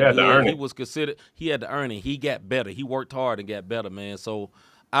considered He had to good. earn He it. was considered. He had to earn it. He got better. He worked hard and got better, man. So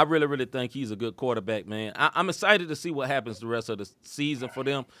I really, really think he's a good quarterback, man. I'm excited to see what happens the rest of the season for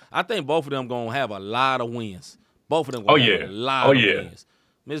them. I think both of them going to have a lot of wins. Both of them going to have a lot of wins.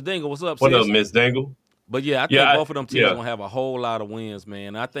 Miss Dingle, what's up, What sis? up, Miss Dingle? But, yeah, I think both of them teams are going to have a whole lot of wins,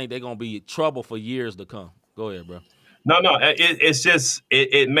 man. I think they're going to be trouble for years to come. Go ahead, bro. No, it's just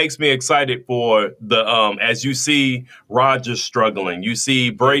it makes me excited for the as you see Rodgers struggling, you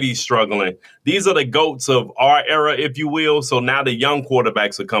see Brady struggling. These are the GOATs of our era, if you will. So now the young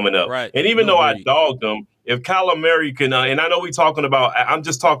quarterbacks are coming up. Right. And even though I dogged them, if Kyler Murray can, and I know I'm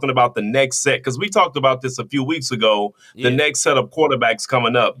just talking about the next set, because we talked about this a few weeks ago, the next set of quarterbacks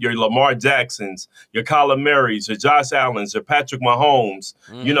coming up, your Lamar Jacksons, your Kyler Murrays, your Josh Allens, your Patrick Mahomes,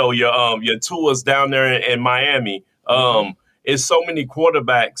 you know, your Tua's down there in Miami. It's so many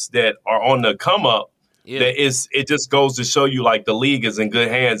quarterbacks that are on the come up that it just goes to show you like the league is in good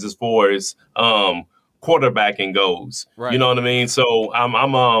hands as far as quarterbacking goes. Right. You know what I mean? So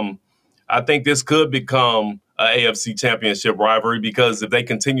I think this could become an AFC championship rivalry, because if they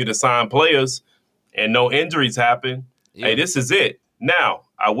continue to sign players and no injuries happen, hey, this is it. Now,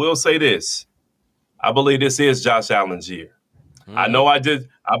 I will say this. I believe this is Josh Allen's year. I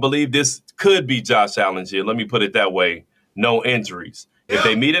believe this could be Josh Allen's year. Let me put it that way. No injuries. If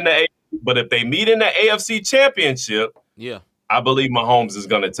they meet in the AFC championship, I believe Mahomes is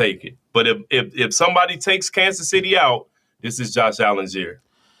going to take it. But if somebody takes Kansas City out, this is Josh Allen's year.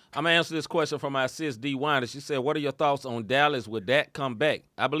 I'm going to answer this question from our sis, D. Winder. She said, what are your thoughts on Dallas? Would Dak come back?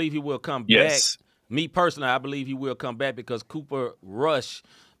 I believe he will come back. Me personally, I believe he will come back because Cooper Rush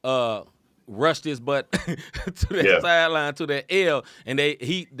rushed his butt to the sideline, to that L, and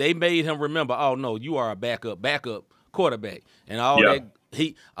they made him remember, oh, no, you are a backup quarterback. And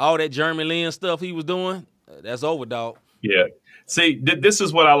all that Jeremy Lin stuff he was doing, that's over, dog. Yeah. See, this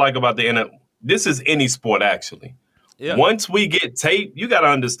is what I like about the NFL. This is any sport, actually. Yeah. Once we get tape, you got to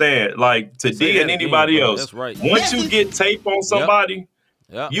understand, like to D and anybody else, that's right. Once you get tape on somebody,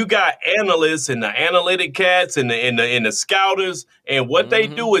 you got analysts and the analytic cats and the scouters, and what they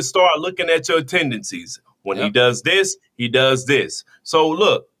do is start looking at your tendencies. When he does this, he does this. So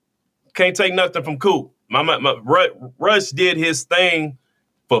look, can't take nothing from Coop. Rush did his thing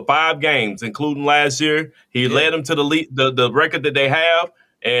for 5 games, including last year. He led them to the record that they have,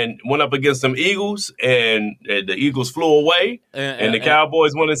 and went up against some Eagles, and the Eagles flew away, and the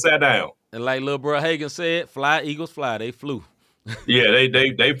Cowboys went and sat down. And like little bro Hagan said, fly, Eagles fly. They flew.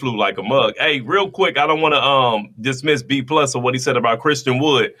 They flew like a mug. Hey, real quick, I don't want to dismiss B+ or what he said about Christian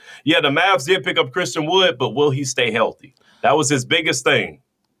Wood. Yeah, the Mavs did pick up Christian Wood, but will he stay healthy? That was his biggest thing.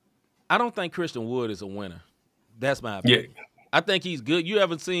 I don't think Christian Wood is a winner. That's my opinion. Yeah. I think he's good. You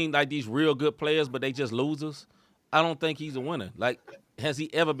haven't seen like these real good players, but they just losers. I don't think he's a winner. Like, has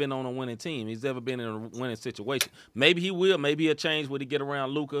he ever been on a winning team? He's ever been in a winning situation. Maybe he will. Maybe he'll change when he get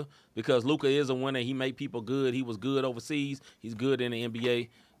around Luka, because Luka is a winner. He made people good. He was good overseas. He's good in the NBA.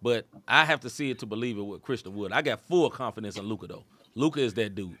 But I have to see it to believe it with Christian Wood. I got full confidence in Luka, though. Luka is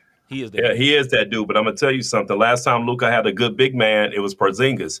that dude. He is that dude. He is that dude. But I'm going to tell you something. Last time Luka had a good big man, it was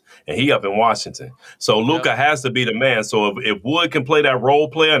Porzingis, and he up in Washington. So Luka has to be the man. So if Wood can play that role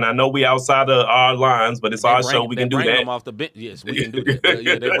player, and I know we outside of our lines, but it's our show, we can do that. They're bringing him off the bench. Yes, we can do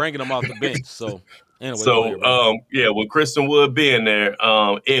that. They're bringing him off the bench. So, anyway. So, with Christian Wood being there,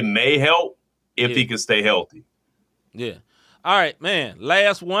 it may help if he can stay healthy. Yeah. All right, man.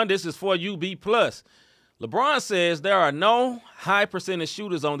 Last one. This is for you, B+. LeBron says there are no high percentage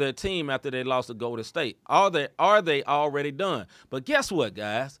shooters on their team after they lost to Golden State. Are they already done? But guess what,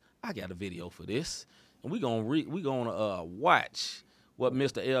 guys? I got a video for this, and we're gonna watch what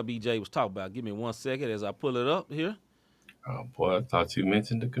Mr. LBJ was talking about. Give me 1 second as I pull it up here. Oh boy, I thought you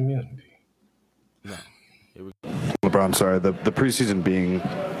mentioned the community. No. Here we go. LeBron, sorry, the preseason being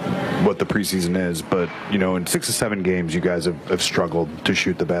what the preseason is, but, you know, in 6 to 7 games, you guys have struggled to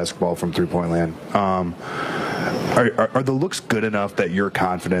shoot the basketball from three-point land. Are the looks good enough that you're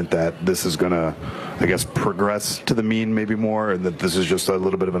confident that this is going to, I guess, progress to the mean maybe more, and that this is just a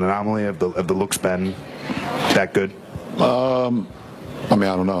little bit of an anomaly? Have the looks been that good? I mean,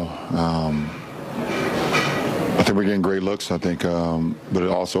 I don't know. I think we're getting great looks, I think, but it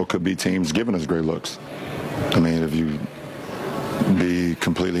also could be teams giving us great looks. I mean, if you be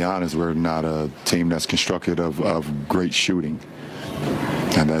completely honest, we're not a team that's constructed of great shooting.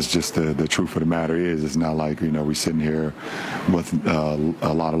 And that's just the truth of the matter is. It's not like, you know, we're sitting here with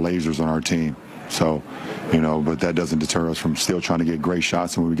a lot of lasers on our team. So, but that doesn't deter us from still trying to get great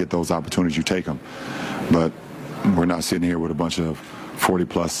shots. And when we get those opportunities, you take them. But we're not sitting here with a bunch of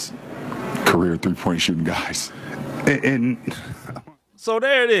 40-plus career three-point shooting guys. So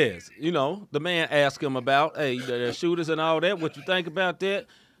there it is. The man asked him about, hey, the shooters and all that. What you think about that?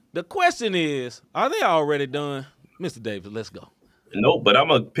 The question is, are they already done? Mr. Davis, let's go. No, but I'm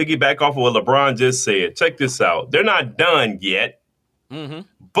going to piggyback off of what LeBron just said. Check this out. They're not done yet. Mm-hmm.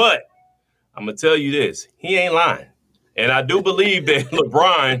 But I'm going to tell you this. He ain't lying. And I do believe that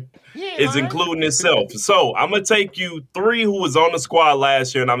LeBron is including himself. So I'm going to take you 3 who was on the squad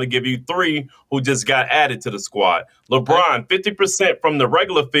last year, and I'm going to give you 3 who just got added to the squad. LeBron, 50% from the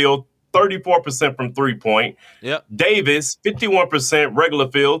regular field, 34% from three-point. Yep. Davis, 51% regular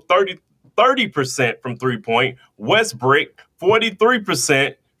field, 30% from three-point. Westbrook,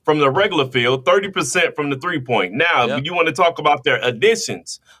 43% from the regular field, 30% from the three-point. Now, if you want to talk about their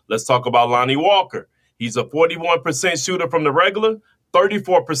additions, let's talk about Lonnie Walker. He's a 41% shooter from the regular,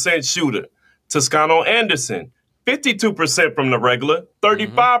 34% shooter. Toscano Anderson, 52% from the regular,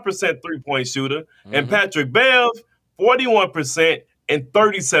 35% three-point shooter. And Patrick Bev, 41% and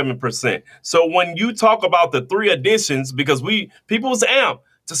 37%. So when you talk about the 3 additions, because people was amped,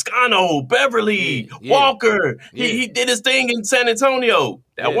 Toscano, Beverly, Walker, he did his thing in San Antonio.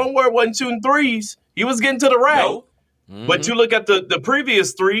 That one word wasn't shooting threes. He was getting to the rack. No. But you look at the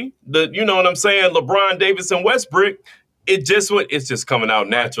previous 3, you know what I'm saying, LeBron, Davis, and Westbrook, it's just coming out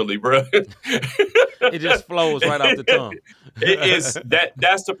naturally, bro. It just flows right off the tongue.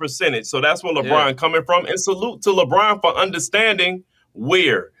 That's the percentage. So that's where LeBron coming from. And salute to LeBron for understanding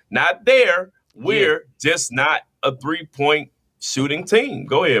we're not there. We're just not a 3-point shooting team.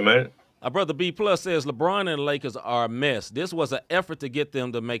 Go ahead, man. Our brother B Plus says LeBron and the Lakers are a mess. This was an effort to get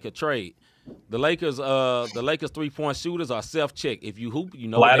them to make a trade. The Lakers 3-point shooters are self-check. If you hoop, you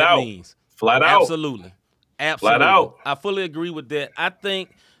know what that means. Flat out. Absolutely. Flat out. I fully agree with that. I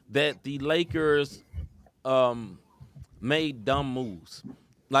think that the Lakers made dumb moves.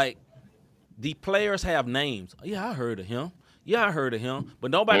 Like, the players have names. Yeah, I heard of him.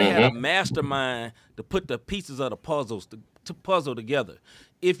 But nobody had a mastermind to put the pieces of the puzzles to puzzle together.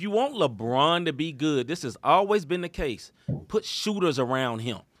 If you want LeBron to be good, this has always been the case. Put shooters around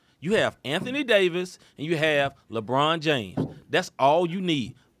him. You have Anthony Davis and you have LeBron James. That's all you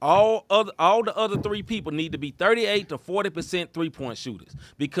need. All the other 3 people need to be 38 to 40% three-point shooters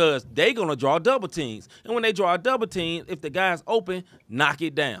because they're going to draw double teams. And when they draw a double team, if the guy's open, knock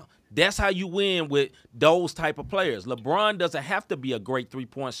it down. That's how you win with those type of players. LeBron doesn't have to be a great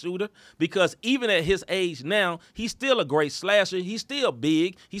three-point shooter because even at his age now, he's still a great slasher. He's still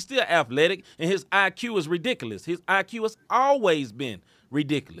big. He's still athletic, and his IQ is ridiculous. His IQ has always been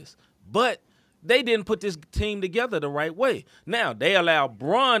ridiculous. But they didn't put this team together the right way. Now, they allow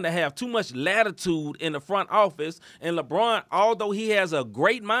Bron to have too much latitude in the front office, and LeBron, although he has a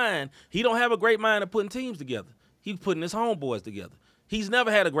great mind, he don't have a great mind of putting teams together. He's putting his homeboys together. He's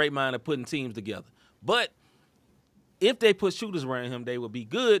never had a great mind of putting teams together. But if they put shooters around him, they would be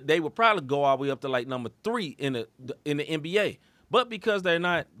good. They would probably go all the way up to like number 3 in the NBA. But because they're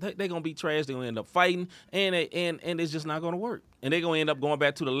not, they're going to be trash. They're going to end up fighting, and it's just not going to work. And they're going to end up going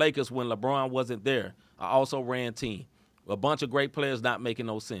back to the Lakers when LeBron wasn't there. I also ran team. A bunch of great players not making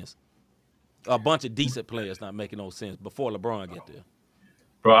no sense. A bunch of decent players not making no sense before LeBron get there.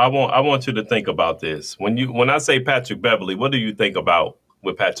 Bro, I want you to think about this. When I say Patrick Beverly, what do you think about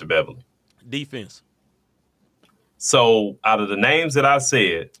with Patrick Beverly? Defense. So out of the names that I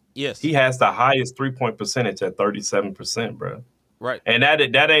said, yes, he has the highest 3-point percentage at 37%, bro. Right. And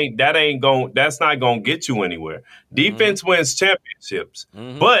that's not gonna get you anywhere. Defense wins championships,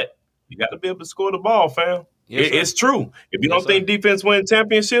 but you got to be able to score the ball, fam. Yes, it's true. If you don't think defense wins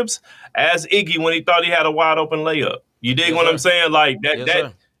championships, ask Iggy when he thought he had a wide open layup. You dig what I'm saying? Like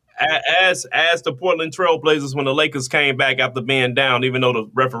that. As the Portland Trailblazers when the Lakers came back after being down, even though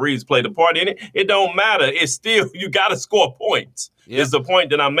the referees played a part in it, it don't matter. It's still you got to score points. Is the point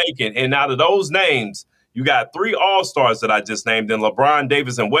that I'm making. And out of those names, you got 3 All-Stars that I just named, in LeBron,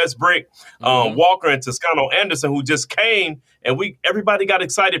 Davis, and Westbrook, Walker and Toscano Anderson, who just came, and everybody got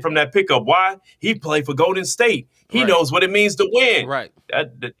excited from that pickup. Why? He played for Golden State. He knows what it means to win. Right.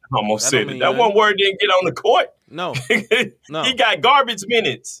 That almost said it. That one word didn't get on the court. No. He got garbage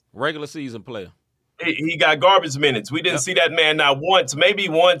minutes. Regular season player. He got garbage minutes. We didn't see that man not once, maybe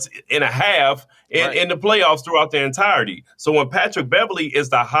once and a half in the playoffs throughout the entirety. So when Patrick Beverly is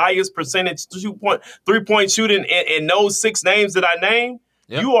the highest percentage 3-point shooting in those 6 names that I named,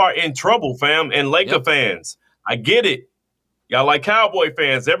 you are in trouble, fam. And Laker fans, I get it. Y'all like Cowboy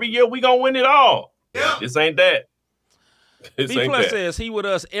fans. Every year we gonna win it all. This ain't that. This B ain't Plus that. says he with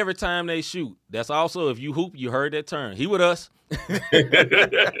us every time they shoot. That's also if you hoop, you heard that term. He with us.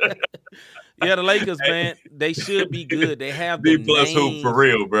 Yeah, the Lakers, man, they should be good. They have the B plus names. hoop for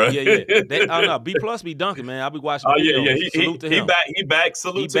real, bro. Yeah. Oh no, B plus be dunking, man. I'll be watching. Oh videos. yeah. Salute to him. He back.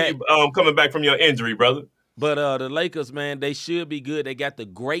 Salute to back. you. Coming back from your injury, brother. But the Lakers, man, they should be good. They got the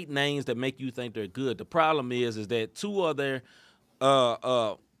great names that make you think they're good. The problem is that two of their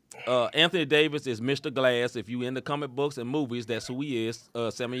Anthony Davis is Mr. Glass. If you in the comic books and movies, that's who he is.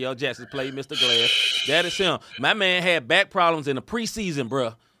 Samuel L. Jackson played Mr. Glass. That is him. My man had back problems in the preseason,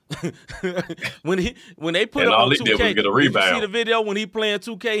 bruh. when they put him on 2K, did was get a rebound. Did you see the video when he playing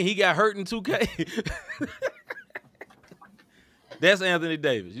 2K and he got hurt in 2K? That's Anthony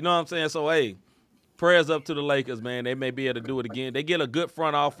Davis. You know what I'm saying? So, hey, prayers up to the Lakers, man. They may be able to do it again. They get a good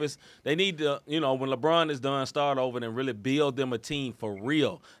front office. They need to, when LeBron is done, start over and really build them a team for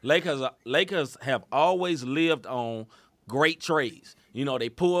real. Lakers have always lived on great trades. They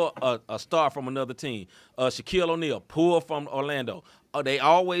pull a star from another team. Shaquille O'Neal, pull from Orlando. They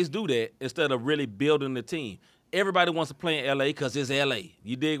always do that instead of really building the team. Everybody wants to play in L.A. because it's L.A.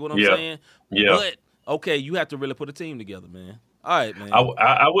 You dig what I'm saying? Yeah. But, okay, you have to really put a team together, man. All right, man.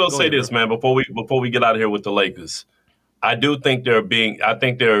 I will say ahead, this, bro. man, before we get out of here with the Lakers. I do think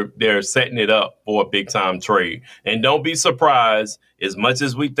they're setting it up for a big time trade. And don't be surprised, as much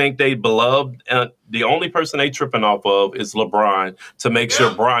as we think they beloved, the only person they tripping off of is LeBron to make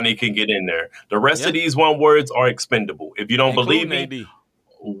sure Bronny can get in there. The rest of these one words are expendable. If you don't believe me, AD.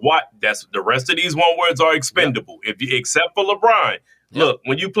 that's the rest of these one words are expendable. If you except for LeBron. Look,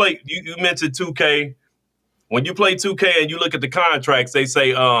 when you play, you mentioned 2K. When you play 2K and you look at the contracts, they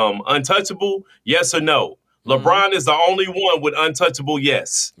say untouchable, yes or no. LeBron is the only one with untouchable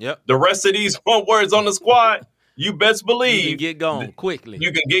yes. Yep. The rest of these one words on the squad, you best believe You can get gone quickly.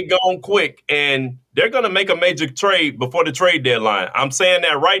 You can get gone quick, and they're going to make a major trade before the trade deadline. I'm saying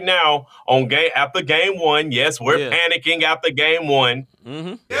that right now after game one. Yes, we're panicking after game one.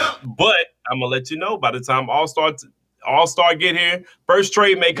 Mm-hmm. But I'm going to let you know by the time All-Star get here, first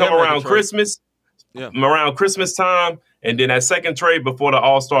trade may come around Christmas. Yeah. Around Christmas time, and then that second trade before the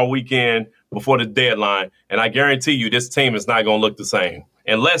All-Star weekend, before the deadline. And I guarantee you this team is not going to look the same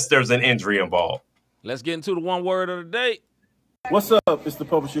unless there's an injury involved. Let's get into the one word of the day. What's up? It's the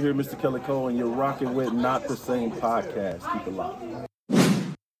publisher here, Mr. Kelly Cole, and you're rocking with Not the Same Podcast. Keep it locked.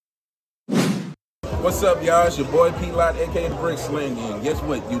 What's up, y'all? It's your boy P. Lott, a.k.a. the Brick Slangy. And guess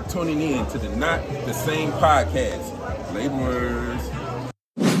what? You're tuning in to the Not the Same Podcast. Laborers.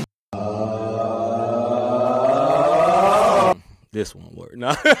 This one word. No.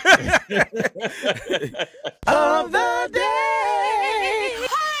 Of the day.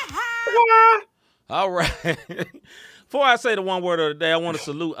 All right. Before I say the one word of the day, I want to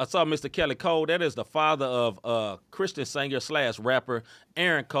salute. I saw Mr. Kelly Cole. That is the father of Christian singer / rapper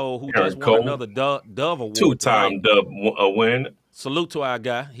Aaron Cole, who just won another Dove Award. 2-time Dove win. Salute to our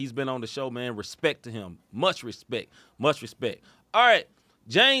guy. He's been on the show, man. Respect to him. Much respect. Much respect. All right.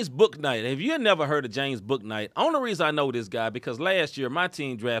 James Bouknight. Have you never heard of James Bouknight? Only reason I know this guy because last year my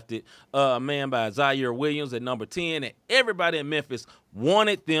team drafted a man by Zaire Williams at number 10, and everybody in Memphis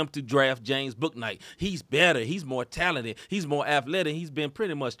wanted them to draft James Bouknight. He's better. He's more talented. He's more athletic. He's been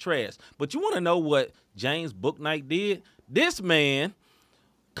pretty much trashed. But you want to know what James Bouknight did? This man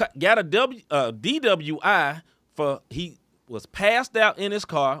got a DWI for he was passed out in his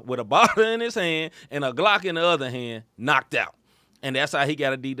car with a bottle in his hand and a Glock in the other hand, knocked out. And that's how he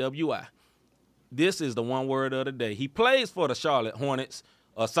got a DWI. This is the one word of the day. He plays for the Charlotte Hornets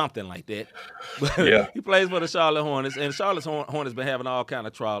or something like that. Yeah. He plays for the Charlotte Hornets, and Charlotte Hornets been having all kind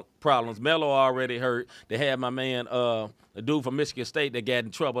of problems. Melo already hurt. They had my man, a dude from Michigan State that got in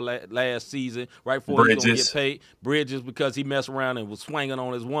trouble last season right before he was going to get paid. Bridges, because he messed around and was swinging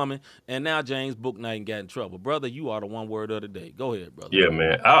on his woman. And now James Bouknight got in trouble. Brother, you are the one word of the day. Go ahead, brother. Yeah,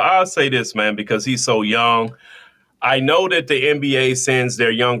 man. I'll say this, man, because he's so young. I know that the NBA sends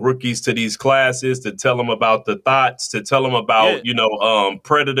their young rookies to these classes to tell them about the thoughts, to tell them about,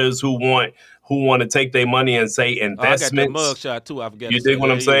 predators who want to take their money and say investments. I got the mug shot too. I forgot. You dig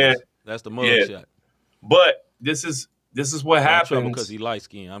what I'm saying? That's the mug shot. But this is what happens because he light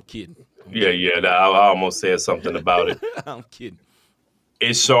skinned. I'm kidding. I almost said something about it. I'm kidding.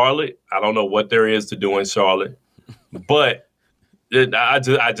 It's Charlotte. I don't know what there is to do in Charlotte, but I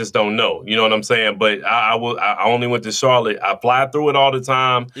just don't know. You know what I'm saying? But I only went to Charlotte. I fly through it all the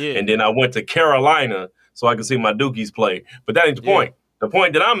time. Yeah. And then I went to Carolina so I could see my Dookies play. But that ain't the point. The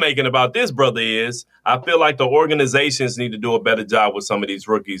point that I'm making about this, brother, is I feel like the organizations need to do a better job with some of these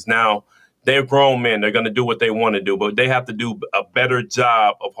rookies. Now, they're grown men. They're going to do what they want to do, but they have to do a better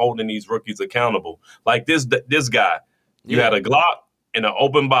job of holding these rookies accountable. Like this guy, You had a Glock and an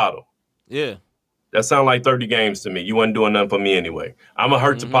open bottle. Yeah. That sounds like 30 games to me. You wasn't doing nothing for me anyway. I'm going to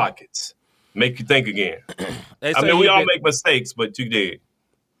hurt your pockets. Make you think again. I mean, we all make mistakes, but you did.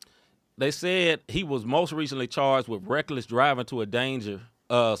 They said he was most recently charged with reckless driving to endanger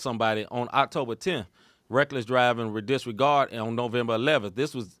somebody on October 10th. Reckless driving with disregard on November 11th.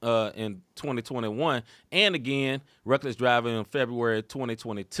 This was in 2021. And again, reckless driving in February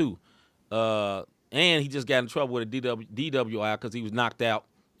 2022. And he just got in trouble with a DWI because he was knocked out,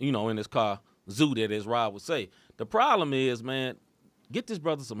 in his car. Zooted, as Rob would say. The problem is, man, get this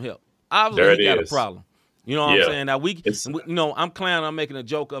brother some help. Obviously, he got a problem. You know what I'm saying? Now, I'm clowning, I'm making a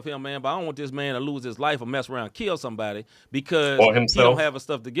joke of him, man, but I don't want this man to lose his life or mess around and kill somebody because he don't have his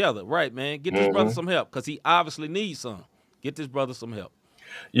stuff together. Right, man? Get this brother some help because he obviously needs some. Get this brother some help.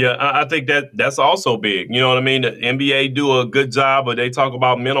 Yeah, I think that's also big. You know what I mean? The NBA do a good job, but they talk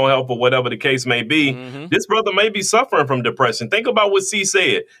about mental health or whatever the case may be. This brother may be suffering from depression. Think about what C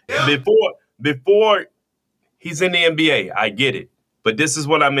said. Before he's in the NBA, I get it. But this is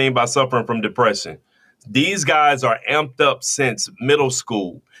what I mean by suffering from depression. These guys are amped up since middle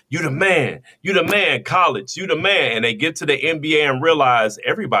school. You the man, college, you the man. And they get to the NBA and realize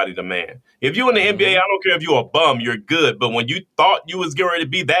everybody the man. If you in the NBA, I don't care if you're a bum, you're good. But when you thought you was getting ready to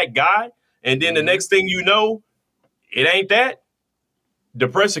be that guy, and then the next thing you know, it ain't that,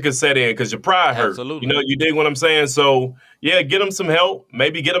 depression could set in because your pride hurt. Absolutely. You dig what I'm saying? So, yeah, get him some help.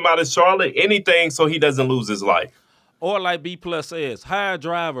 Maybe get him out of Charlotte, anything so he doesn't lose his life. Or like B Plus says, hire a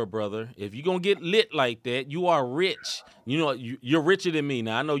driver, brother. If you're going to get lit like that, you are rich. You're richer than me.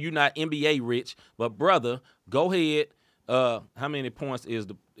 Now, I know you're not NBA rich, but brother, go ahead. How many points is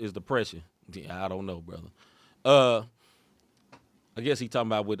depression? Yeah, I don't know, brother. I guess he talking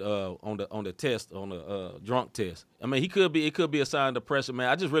about with on the test, on the drunk test. I mean, it could be a sign of depression, man.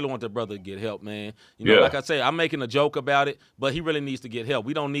 I just really want that brother to get help, man. Like I say, I'm making a joke about it, but he really needs to get help.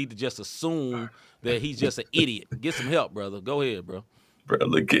 We don't need to just assume that he's just an idiot. Get some help, brother. Go ahead, bro. Bro,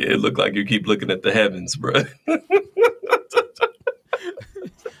 it look like you keep looking at the heavens, bro.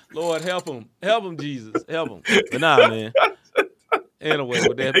 Lord, help him. Help him, Jesus. Help him. But nah, man. Anyway,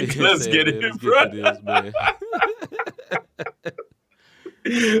 with that being said, let's get to this, man.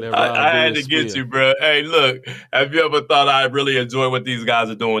 I had to get you, bro. Hey, look, have you ever thought I really enjoy what these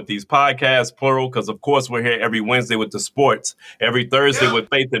guys are doing with these podcasts, plural? Because, of course, we're here every Wednesday with the sports, every Thursday with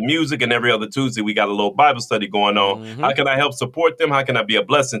faith and music, and every other Tuesday we got a little Bible study going on. How can I help support them? How can I be a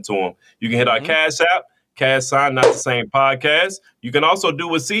blessing to them? You can hit our Cash App. #, not the same podcast. You can also do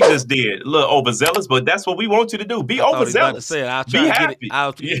what C just did. A little overzealous, but that's what we want you to do. Be overzealous. Be happy.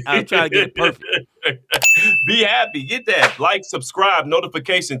 I'll try to get it perfect. Be happy. Get that. Like, subscribe,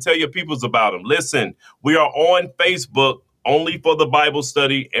 notification. Tell your peoples about them. Listen, we are on Facebook only for the Bible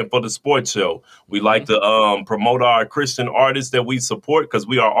study and for the sports show. We like to promote our Christian artists that we support because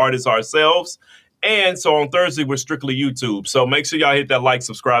we are artists ourselves. And so on Thursday, we're strictly YouTube. So make sure y'all hit that like,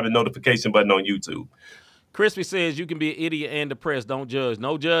 subscribe, and notification button on YouTube. Crispy says you can be an idiot and depressed. Don't judge.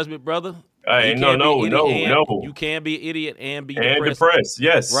 No judgment, brother. Hey, no. You can be an idiot and be depressed.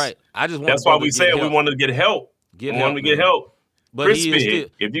 Yes. Right. That's why we said we wanted to get help. Get help. But Crispy,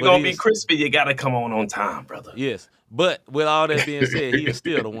 if you're going to be crispy, you got to come on time, brother. Yes. But with all that being said, he is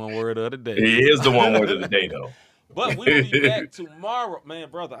still the one word of the day. He is the one word of the day, though. But we'll be back tomorrow. Man,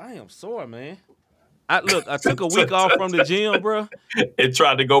 brother, I am sore, man. I took a week off from the gym, bro. And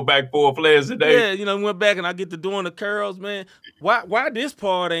tried to go back full-fledged today. Yeah, went back and I get to doing the curls, man. Why this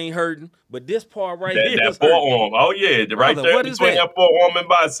part ain't hurting, but this part right here is forearm. Oh, yeah, right there between that forearm and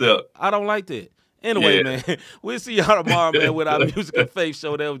bicep. I don't like that. Anyway, man, we'll see y'all tomorrow, man, with our Music and Faith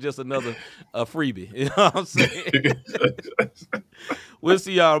show. That was just another freebie. You know what I'm saying? We'll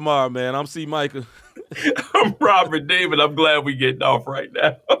see y'all tomorrow, man. I'm C. Micah. I'm Robert David. I'm glad we getting off right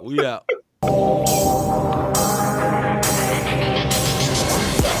now. We out.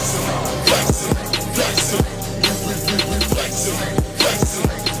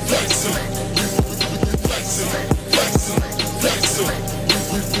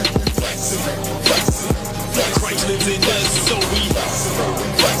 Christ lives in us, so we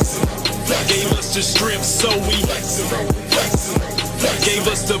gave us the strength, so we gave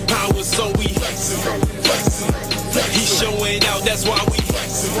us the power, so we he's showing out, that's why we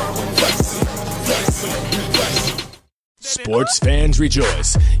Sports fans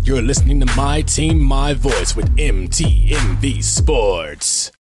rejoice. You're listening to My Team, My Voice with MTMV Sports.